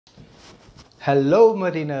Hello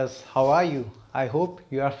mariners, how are you? I hope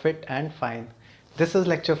you are fit and fine. This is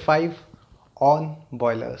lecture 5 on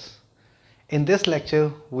boilers. In this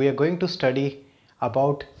lecture, we are going to study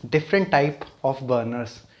about different type of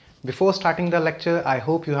burners. Before starting the lecture, I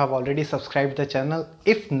hope you have already subscribed the channel.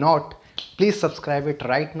 If not, please subscribe it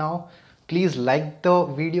right now. Please like the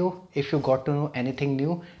video if you got to know anything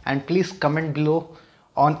new, and please comment below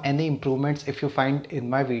on any improvements if you find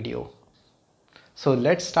in my video. So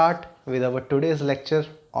let's start with our today's lecture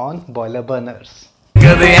on boiler burners.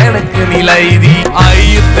 ਕਦੇ ਐਨਕ ਨੀ ਲਾਈਦੀ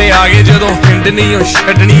ਆਈ ਉੱਤੇ ਆ ਗਏ ਜਦੋਂ ਹਿੰਡ ਨਹੀਂ ਉਹ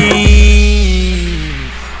ਛੱਡਣੀ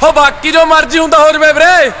ਹੋ ਬਾਕੀ ਜੋ ਮਰਜੀ ਹੁੰਦਾ ਹੋ ਜਵੇ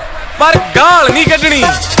ਵੀਰੇ ਪਰ ਗਾਲ ਨਹੀਂ ਕੱਢਣੀ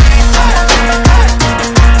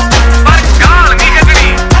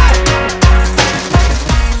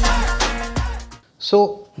So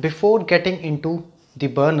before getting into the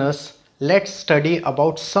burners, let's study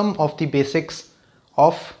about some of the basics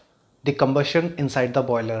of the combustion inside the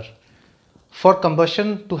boiler. For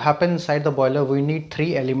combustion to happen inside the boiler, we need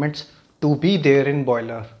three elements to be there in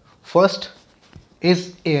boiler. First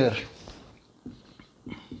is air,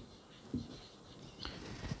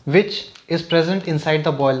 which is present inside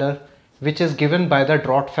the boiler, which is given by the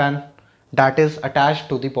draught fan that is attached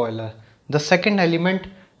to the boiler. The second element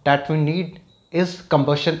that we need is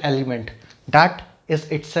combustion element, that is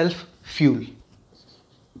itself fuel.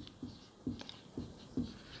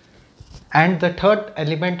 And the third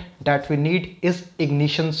element that we need is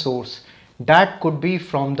ignition source, that could be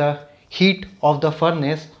from the heat of the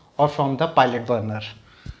furnace or from the pilot burner.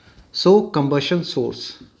 So combustion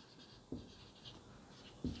source.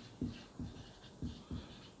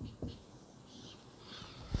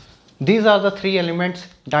 These are the three elements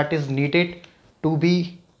that is needed to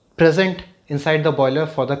be present inside the boiler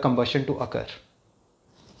for the combustion to occur.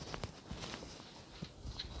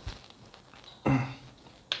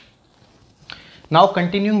 Now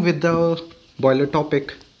continuing with the boiler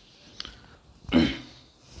topic.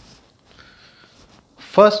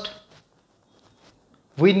 First,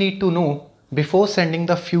 we need to know, before sending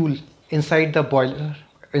the fuel inside the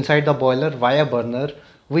boiler via burner,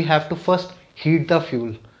 we have to first heat the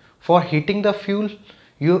fuel. For heating the fuel,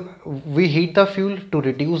 we heat the fuel to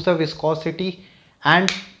reduce the viscosity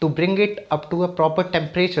and to bring it up to a proper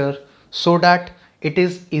temperature so that it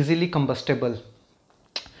is easily combustible.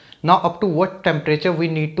 Now up to what temperature we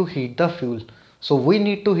need to heat the fuel? So we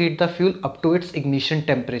need to heat the fuel up to its ignition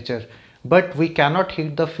temperature, but we cannot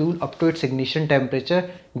heat the fuel up to its ignition temperature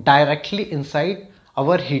directly inside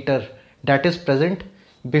our heater that is present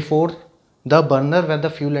before the burner when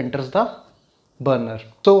the fuel enters the burner.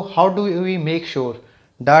 So how do we make sure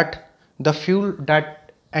that the fuel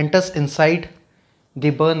that enters inside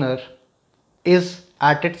the burner is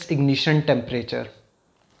at its ignition temperature?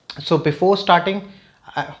 So before starting,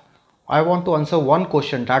 I want to answer one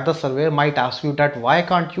question that the surveyor might ask you, that why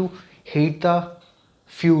can't you heat the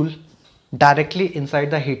fuel directly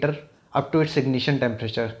inside the heater up to its ignition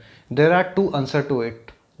temperature? There are two answers to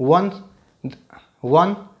it. One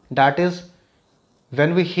that is,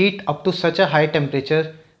 when we heat up to such a high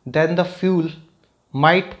temperature, then the fuel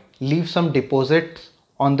might leave some deposits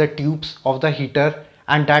on the tubes of the heater,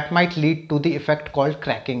 and that might lead to the effect called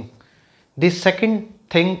cracking. The second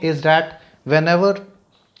thing is that whenever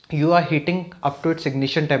you are heating up to its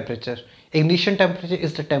ignition temperature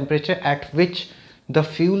is the temperature at which the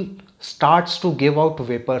fuel starts to give out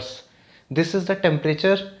vapors. This is the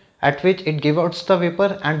temperature at which it gives out the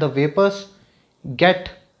vapor, and the vapors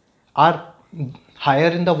are higher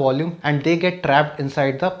in the volume and they get trapped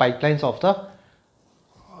inside the pipelines of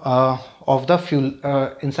the fuel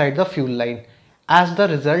inside the fuel line. As the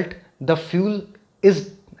result, the fuel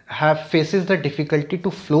faces the difficulty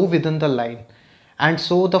to flow within the line, and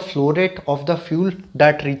so the flow rate of the fuel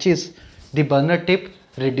that reaches the burner tip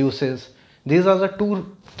reduces. These are the two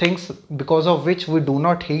things because of which we do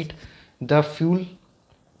not heat the fuel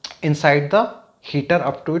inside the heater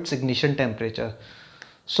up to its ignition temperature.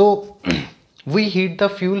 So we heat the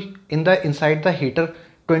fuel inside the heater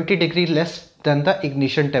 20 degrees less than the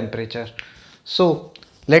ignition temperature. So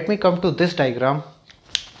let me come to this diagram.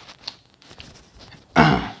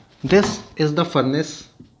 This is the furnace,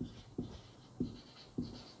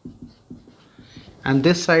 and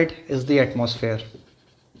this side is the atmosphere.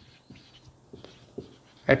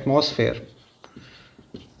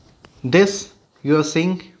 This you are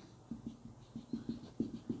seeing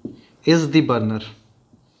is the burner.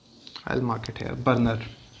 I'll mark it here, burner.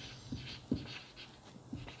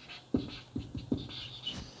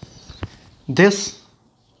 This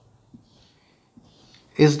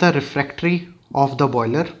is the refractory of the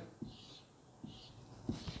boiler.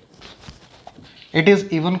 It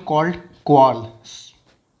is even called coal.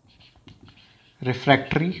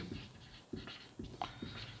 refractory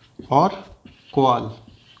or coil,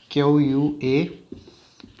 QUARL.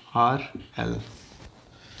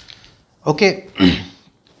 Okay.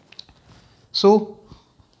 So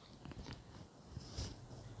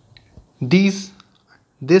this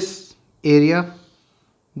area,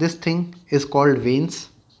 this thing is called vanes.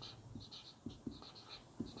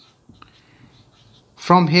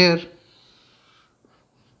 From here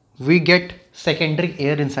we get secondary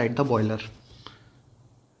air inside the boiler,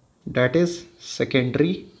 that is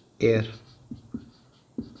secondary air,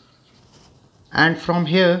 and from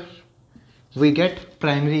here we get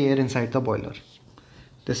primary air inside the boiler.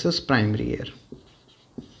 This is primary air.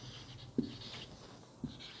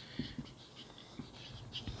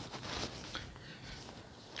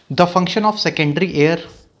 The function of secondary air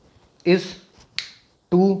is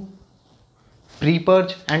to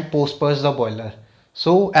pre-purge and post-purge the boiler.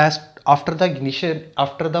 So as after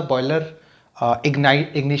the boiler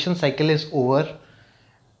ignition cycle is over,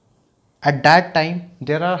 at that time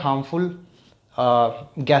there are harmful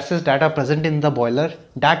gases that are present in the boiler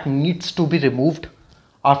that needs to be removed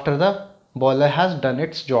after the boiler has done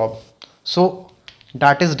its job. So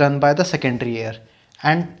that is done by the secondary air,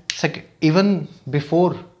 and even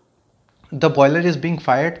before the boiler is being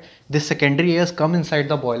fired, this secondary airs come inside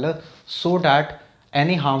the boiler so that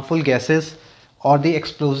any harmful gases or the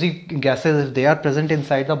explosive gases, if they are present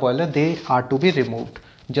inside the boiler, they are to be removed,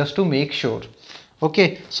 just to make sure.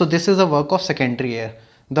 Okay, so this is the work of secondary air.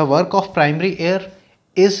 The work of primary air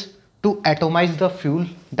is to atomize the fuel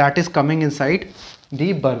that is coming inside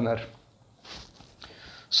the burner.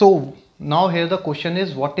 So now here the question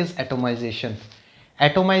is, what is atomization?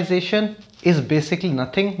 Atomization is basically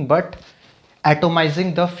nothing but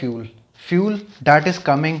atomizing the fuel that is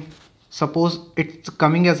coming. Suppose it's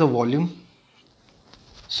coming as a volume,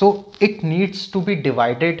 so it needs to be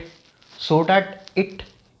divided so that it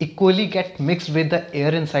equally get mixed with the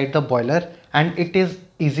air inside the boiler and it is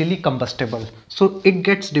easily combustible. So it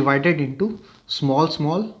gets divided into small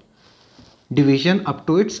division up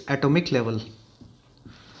to its atomic level.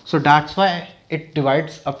 So that's why it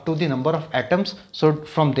divides up to the number of atoms. So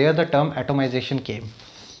from there the term atomization came.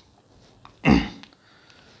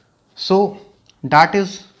 So that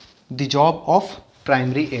is the job of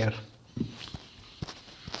primary air.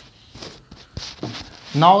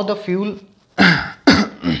 Now the fuel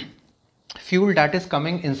that is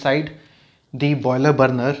coming inside the boiler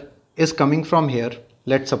burner is coming from here.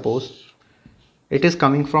 Let's suppose it is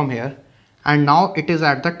coming from here, and now it is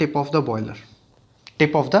at the tip of the burner.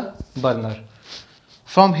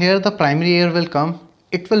 From here the primary air will come,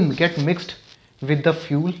 it will get mixed with the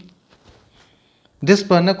fuel. This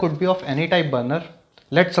burner could be of any type burner.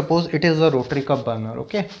 Let's suppose it is a rotary cup burner.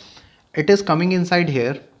 Okay, it is coming inside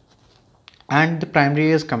here and the primary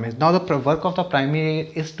air is coming. Now the work of the primary air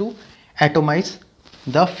is to atomize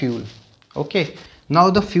the fuel. Okay, now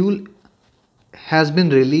the fuel has been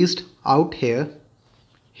released out here.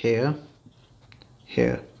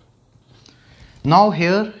 Now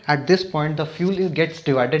here at this point the fuel gets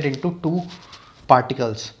divided into two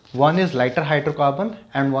particles. One is lighter hydrocarbon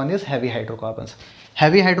and one is heavy hydrocarbons.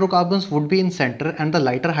 Heavy hydrocarbons would be in center and the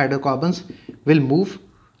lighter hydrocarbons will move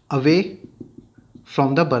away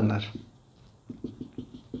from the burner.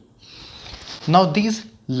 Now these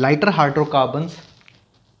lighter hydrocarbons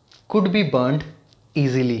could be burned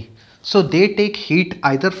easily. So they take heat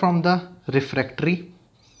either from the refractory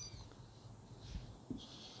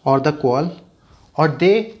or the coil, or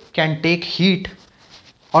they can take heat,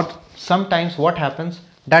 or sometimes what happens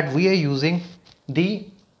that we are using the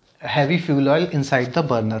heavy fuel oil inside the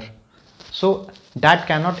burner, so that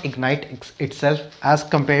cannot ignite itself as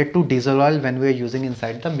compared to diesel oil when we are using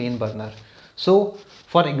inside the main burner. So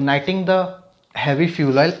for igniting the heavy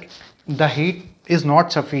fuel oil, the heat is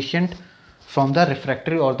not sufficient from the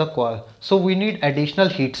refractory or the coil, so we need additional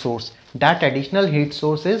heat source. That additional heat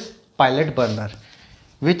source is pilot burner,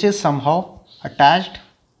 which is somehow attached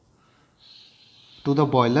to the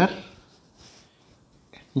boiler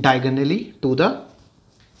diagonally to the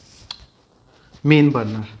main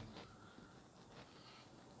burner.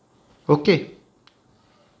 Okay,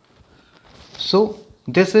 so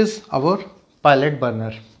this is our pilot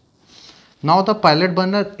burner. Now the pilot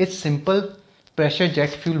burner is simple pressure jet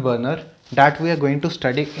fuel burner that we are going to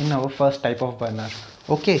study in our first type of burner.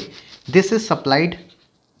 Okay, this is supplied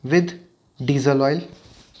with diesel oil.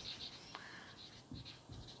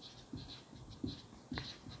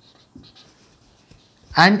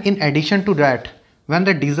 And in addition to that, when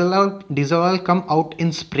the diesel oil come out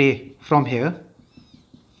in spray from here,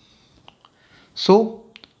 so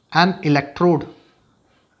the electrodes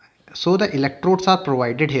are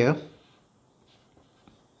provided here,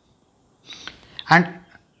 and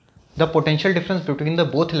the potential difference between the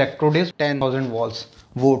both electrode is 10,000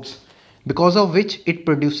 volts, because of which it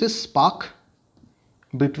produces spark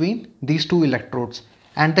between these two electrodes,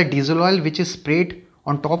 and the diesel oil which is sprayed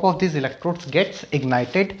on top of these electrodes gets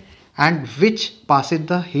ignited, and which passes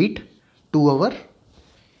the heat to our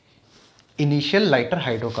initial lighter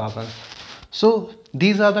hydrocarbons. So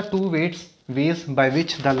these are the two ways by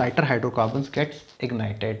which the lighter hydrocarbons gets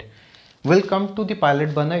ignited. We'll come to the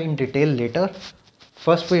pilot burner in detail later.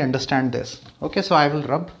 First we understand this. Okay, so I will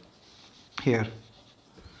rub here.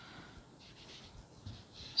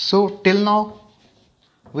 So till now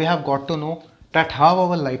we have got to know that how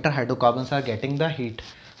our lighter hydrocarbons are getting the heat.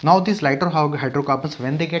 Now these lighter hydrocarbons,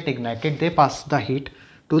 when they get ignited, they pass the heat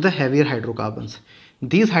to the heavier hydrocarbons.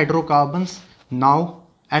 These hydrocarbons now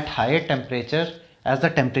at higher temperature, as the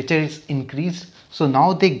temperature is increased, so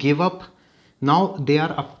now they give up, now they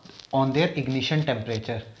are up on their ignition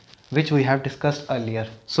temperature, which we have discussed earlier.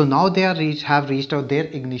 So now they have reached their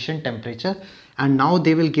ignition temperature, and now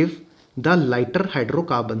they will give the lighter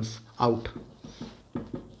hydrocarbons out.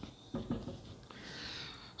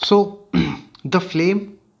 So the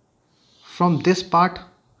flame from this part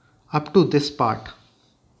up to this part,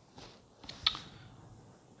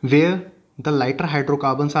 where the lighter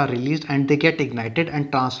hydrocarbons are released and they get ignited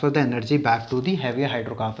and transfer the energy back to the heavier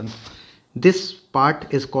hydrocarbons. This part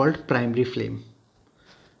is called primary flame.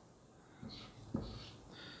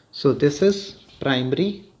 So this is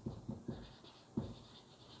primary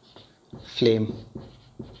flame.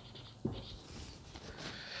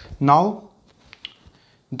 Now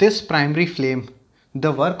this primary flame,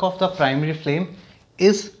 the work of the primary flame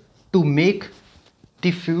is to make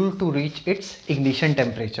the fuel to reach its ignition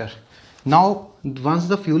temperature. Now once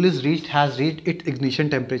the fuel has reached its ignition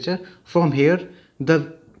temperature, from here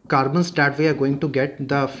the carbons that we are going to get,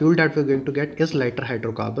 the fuel that we are going to get is lighter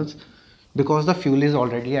hydrocarbons, because the fuel is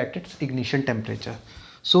already at its ignition temperature.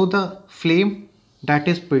 So the flame that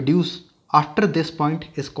is produced after this point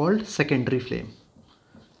is called secondary flame.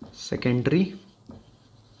 Secondary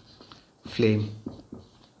flame.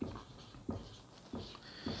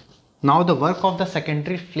 Now the work of the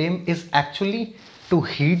secondary flame is actually to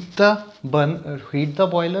heat the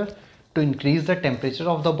boiler, to increase the temperature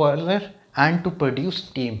of the boiler, and to produce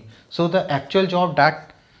steam. So the actual job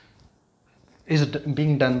that is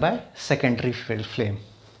being done by secondary flame.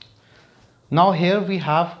 Now here we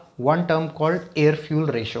have one term called air fuel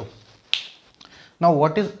ratio. Now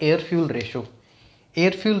what is air fuel ratio?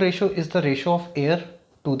 Air fuel ratio is the ratio of air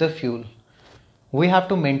to the fuel. We have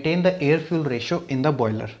to maintain the air fuel ratio in the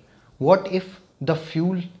boiler. What if the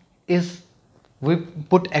fuel is, we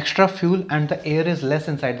put extra fuel and the air is less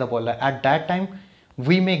inside the boiler? At that time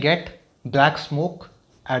we may get black smoke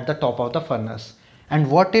at the top of the furnace. And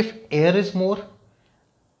what if air is more,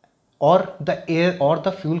 or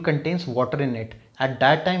the fuel contains water in it? At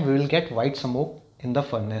that time we will get white smoke in the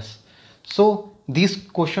furnace. So these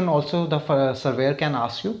question also the surveyor can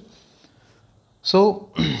ask you.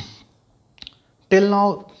 So till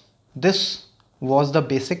now this was the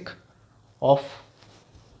basic of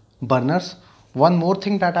burners. One more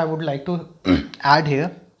thing that I would like to add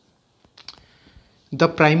here: the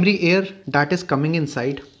primary air that is coming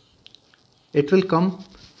inside, it will come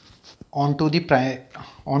onto the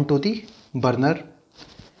burner,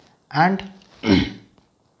 and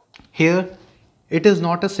here it is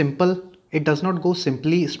not a simple, it does not go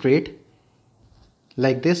simply straight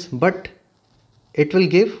like this, but it will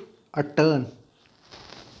give a turn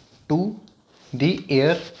to the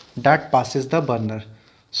air that passes the burner.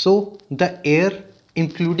 So the air,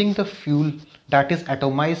 including the fuel that is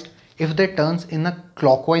atomized, if they turns in a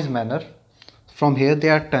clockwise manner, from here they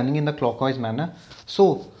are turning in the clockwise manner,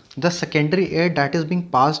 so the secondary air that is being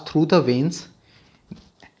passed through the veins,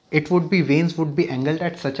 veins would be angled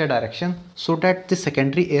at such a direction so that the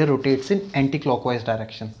secondary air rotates in anti-clockwise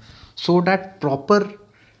direction, so that proper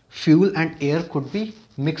fuel and air could be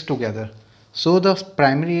mixed together. So the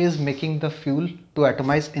primary is making the fuel to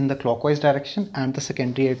atomize in the clockwise direction and the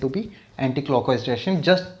secondary air to be anti-clockwise direction,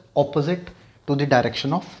 just opposite to the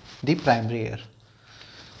direction of the primary air.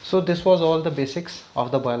 So this was all the basics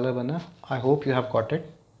of the boiler burner. I hope you have got it.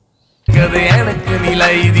 ਕਦੇ ਐਨਕ ਨਹੀਂ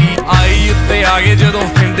ਲਾਈਦੀ, ਆਈ ਉੱਤੇ ਆ ਗਏ ਜਦੋਂ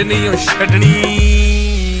ਹਿੰਡ ਨਹੀਂ ਉਹ ਛੱਡਣੀ।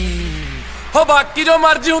 ਹੋ ਬਾਕੀ ਜੋ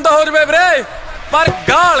ਮਰਜ਼ੀ ਹੁੰਦਾ ਹੋ ਜਵੇ ਵੀਰੇ, ਪਰ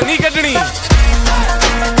ਗਾਲ ਨਹੀਂ ਕੱਢਣੀ।